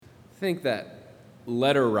think that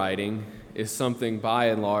letter writing is something by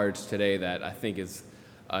and large today that I think is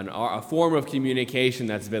a form of communication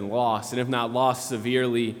that's been lost, and if not lost,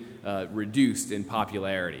 severely reduced in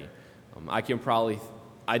popularity. I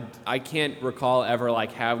can't recall ever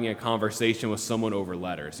having a conversation with someone over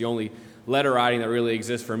letters. The only letter writing that really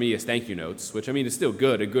exists for me is thank you notes, which is still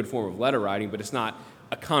good, a good form of letter writing, but it's not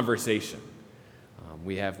a conversation.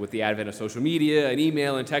 We have, with the advent of social media and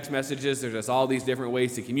email and text messages, there's just all these different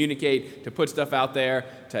ways to communicate, to put stuff out there,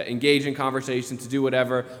 to engage in conversation, to do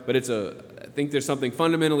whatever. But I think there's something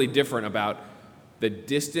fundamentally different about the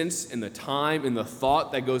distance and the time and the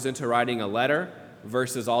thought that goes into writing a letter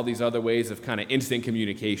versus all these other ways of kind of instant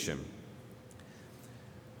communication.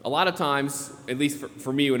 A lot of times, at least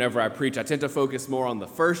for me whenever I preach, I tend to focus more on the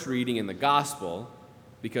first reading in the gospel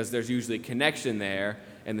because there's usually a connection there.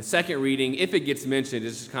 And the second reading, if it gets mentioned,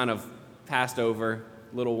 is just kind of passed over,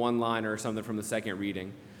 little one-liner or something from the second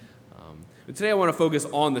reading. But today I want to focus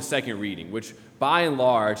on the second reading, which by and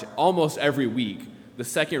large, almost every week, the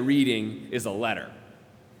second reading is a letter.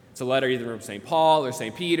 It's a letter either from St. Paul or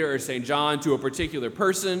St. Peter or St. John to a particular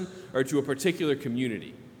person or to a particular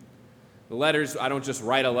community. The letters, I don't just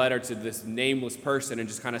write a letter to this nameless person and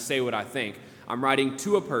just kind of say what I think. I'm writing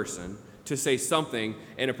to a person to say something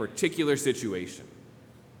in a particular situation.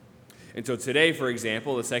 And so today, for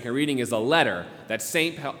example, the second reading is a letter that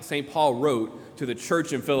St. Paul wrote to the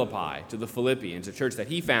church in Philippi, to the Philippians, a church that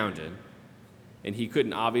he founded. And he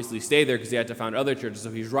couldn't obviously stay there because he had to found other churches.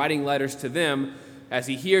 So he's writing letters to them as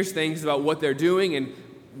he hears things about what they're doing and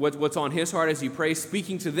what's on his heart as he prays,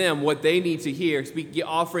 speaking to them what they need to hear,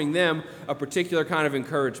 offering them a particular kind of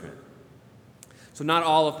encouragement. So not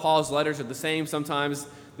all of Paul's letters are the same. Sometimes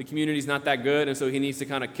the community's not that good, and so he needs to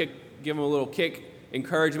kind of give them a little kick,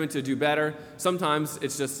 encouragement to do better. Sometimes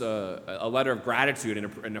it's just a letter of gratitude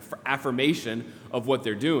and an affirmation of what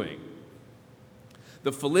they're doing.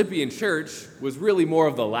 The Philippian church was really more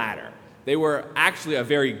of the latter. They were actually a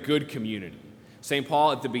very good community. St.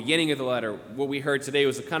 Paul, at the beginning of the letter, what we heard today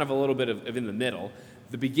was kind of a little bit of in the middle.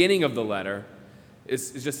 The beginning of the letter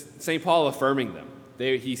is just St. Paul affirming them.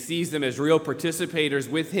 He sees them as real participators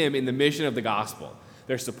with him in the mission of the gospel.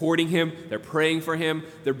 They're supporting him, they're praying for him,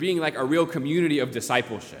 they're being like a real community of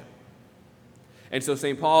discipleship. And so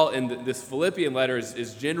St. Paul in this Philippian letter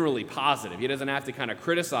is generally positive. He doesn't have to kind of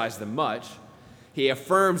criticize them much. He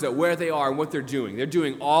affirms that where they are and what they're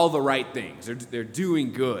doing all the right things. They're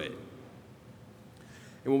doing good.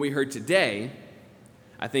 And what we heard today,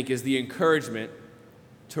 I think, is the encouragement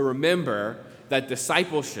to remember that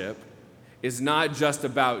discipleship is not just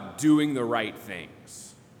about doing the right things.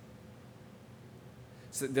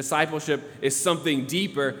 So discipleship is something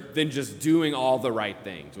deeper than just doing all the right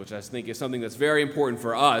things, which I think is something that's very important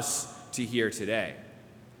for us to hear today.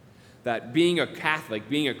 That being a Catholic,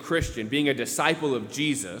 being a Christian, being a disciple of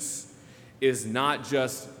Jesus is not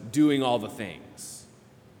just doing all the things,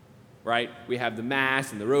 right? We have the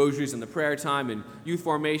Mass and the rosaries and the prayer time and youth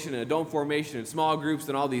formation and adult formation and small groups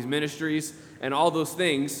and all these ministries, and all those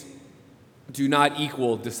things do not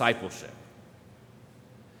equal discipleship,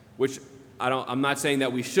 which I'm not saying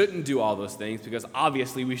that we shouldn't do all those things, because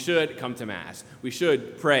obviously we should come to Mass. We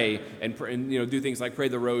should pray and do things like pray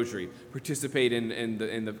the rosary, participate in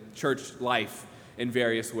the church life in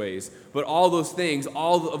various ways. But all those things,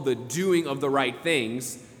 all of the doing of the right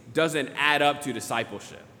things, doesn't add up to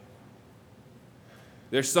discipleship.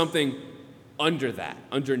 There's something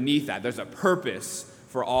underneath that. There's a purpose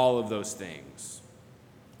for all of those things,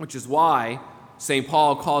 which is why St.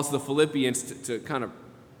 Paul calls the Philippians to kind of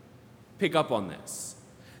pick up on this.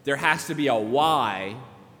 There has to be a why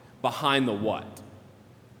behind the what.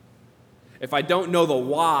 If I don't know the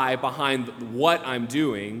why behind what I'm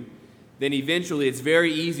doing, then eventually it's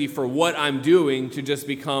very easy for what I'm doing to just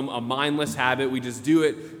become a mindless habit. We just do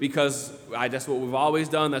it because that's what we've always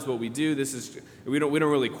done. That's what we do. We don't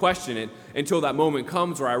really question it until that moment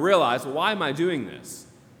comes where I realize, well, why am I doing this?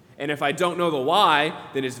 And if I don't know the why,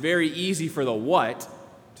 then it's very easy for the what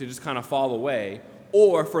to just kind of fall away,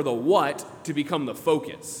 or for the what to become the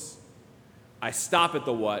focus. I stop at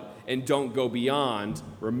the what and don't go beyond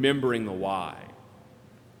remembering the why.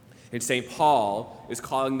 And St. Paul is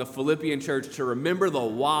calling the Philippian church to remember the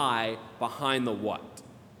why behind the what.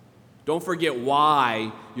 Don't forget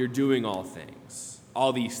why you're doing all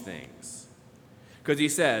these things. Because he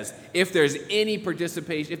says, if there's any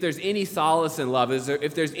participation, if there's any solace in love,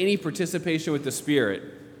 if there's any participation with the Spirit,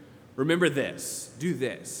 remember this, do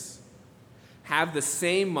this. Have the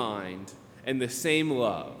same mind and the same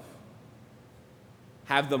love.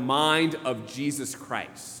 Have the mind of Jesus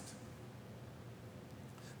Christ.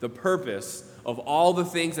 The purpose of all the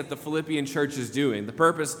things that the Philippian church is doing, the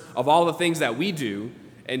purpose of all the things that we do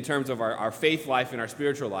in terms of our faith life and our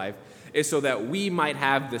spiritual life, is so that we might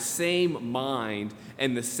have the same mind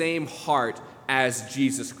and the same heart as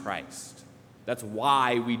Jesus Christ. That's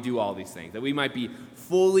why we do all these things, that we might be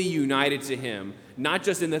fully united to him, not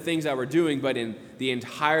just in the things that we're doing, but in the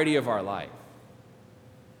entirety of our life.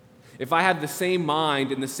 If I have the same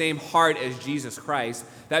mind and the same heart as Jesus Christ,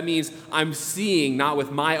 that means I'm seeing not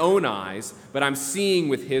with my own eyes, but I'm seeing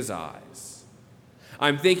with his eyes.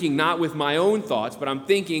 I'm thinking not with my own thoughts, but I'm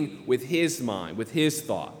thinking with his mind, with his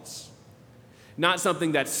thoughts. Not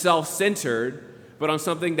something that's self-centered, but on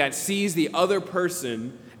something that sees the other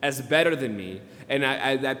person as better than me and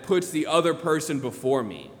that puts the other person before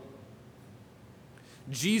me.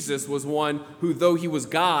 Jesus was one who, though he was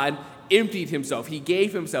God, emptied himself. He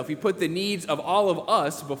gave himself. He put the needs of all of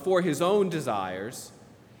us before his own desires,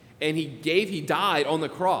 and he died on the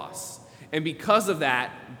cross. And because of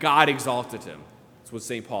that, God exalted him. That's what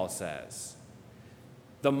St. Paul says.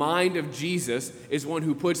 The mind of Jesus is one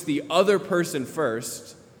who puts the other person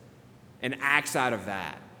first and acts out of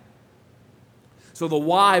that. So the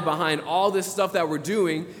why behind all this stuff that we're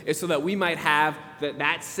doing is so that we might have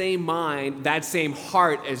that same mind, that same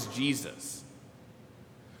heart as Jesus,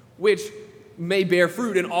 which may bear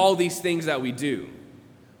fruit in all these things that we do.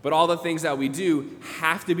 But all the things that we do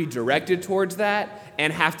have to be directed towards that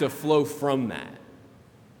and have to flow from that.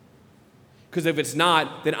 Because if it's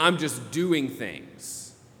not, then I'm just doing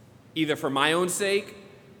things, either for my own sake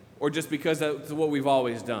or just because that's what we've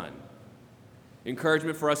always done.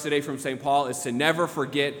 Encouragement for us today from St. Paul is to never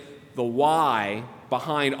forget the why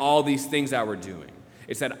behind all these things that we're doing.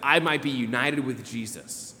 It's that I might be united with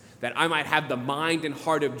Jesus, that I might have the mind and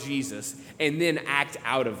heart of Jesus, and then act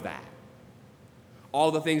out of that. All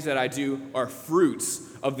the things that I do are fruits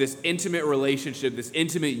of this intimate relationship, this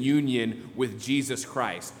intimate union with Jesus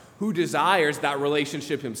Christ, who desires that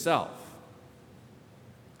relationship himself.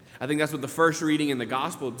 I think that's what the first reading in the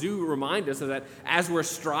gospel do remind us of, that as we're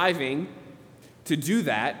striving to do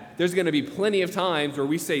that, there's going to be plenty of times where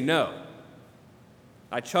we say no.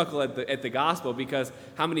 I chuckle at the gospel because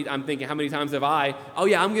I'm thinking, how many times have I'm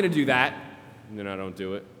going to do that, and then I don't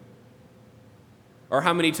do it. Or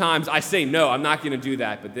how many times I say no, I'm not going to do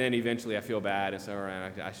that, but then eventually I feel bad and say, all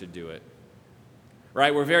right, I should do it.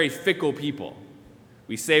 Right? We're very fickle people.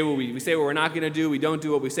 We say what we're not going to do. We don't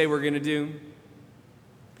do what we say we're going to do.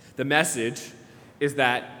 The message is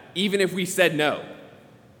that even if we said no,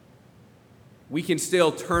 we can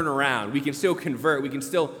still turn around, we can still convert, we can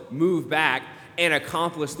still move back and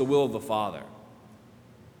accomplish the will of the Father.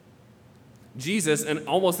 Jesus, and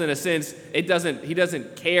almost in a sense, he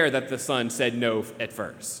doesn't care that the Son said no at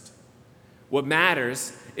first. What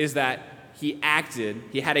matters is that he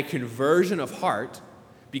had a conversion of heart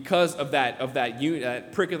because of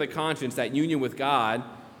that prick of the conscience, that union with God,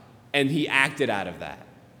 and he acted out of that.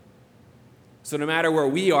 So no matter where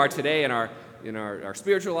we are today in our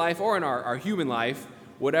spiritual life or in our human life,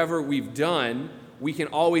 whatever we've done, we can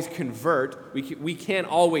always convert. We can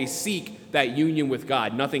always seek that union with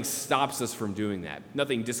God. Nothing stops us from doing that.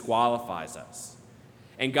 Nothing disqualifies us.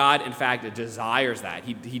 And God, in fact, desires that.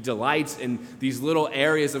 He delights in these little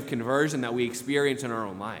areas of conversion that we experience in our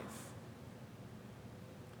own life.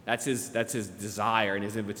 That's his desire and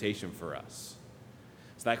his invitation for us.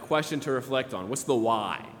 So that question to reflect on, what's the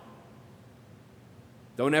why?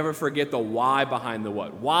 Don't ever forget the why behind the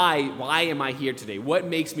what. Why am I here today? What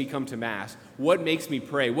makes me come to Mass? What makes me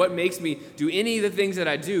pray? What makes me do any of the things that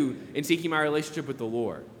I do in seeking my relationship with the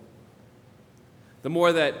Lord? The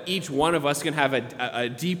more that each one of us can have a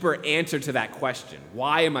deeper answer to that question,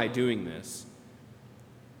 why am I doing this?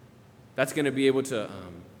 That's going to be able to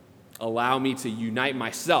allow me to unite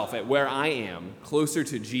myself at where I am, closer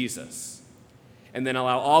to Jesus, and then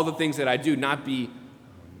allow all the things that I do not be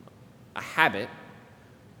a habit,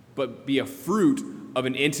 but be a fruit of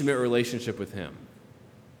an intimate relationship with him.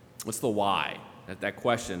 What's the why? That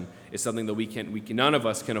question is something that none of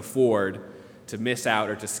us can afford to miss out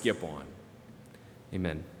or to skip on.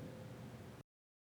 Amen.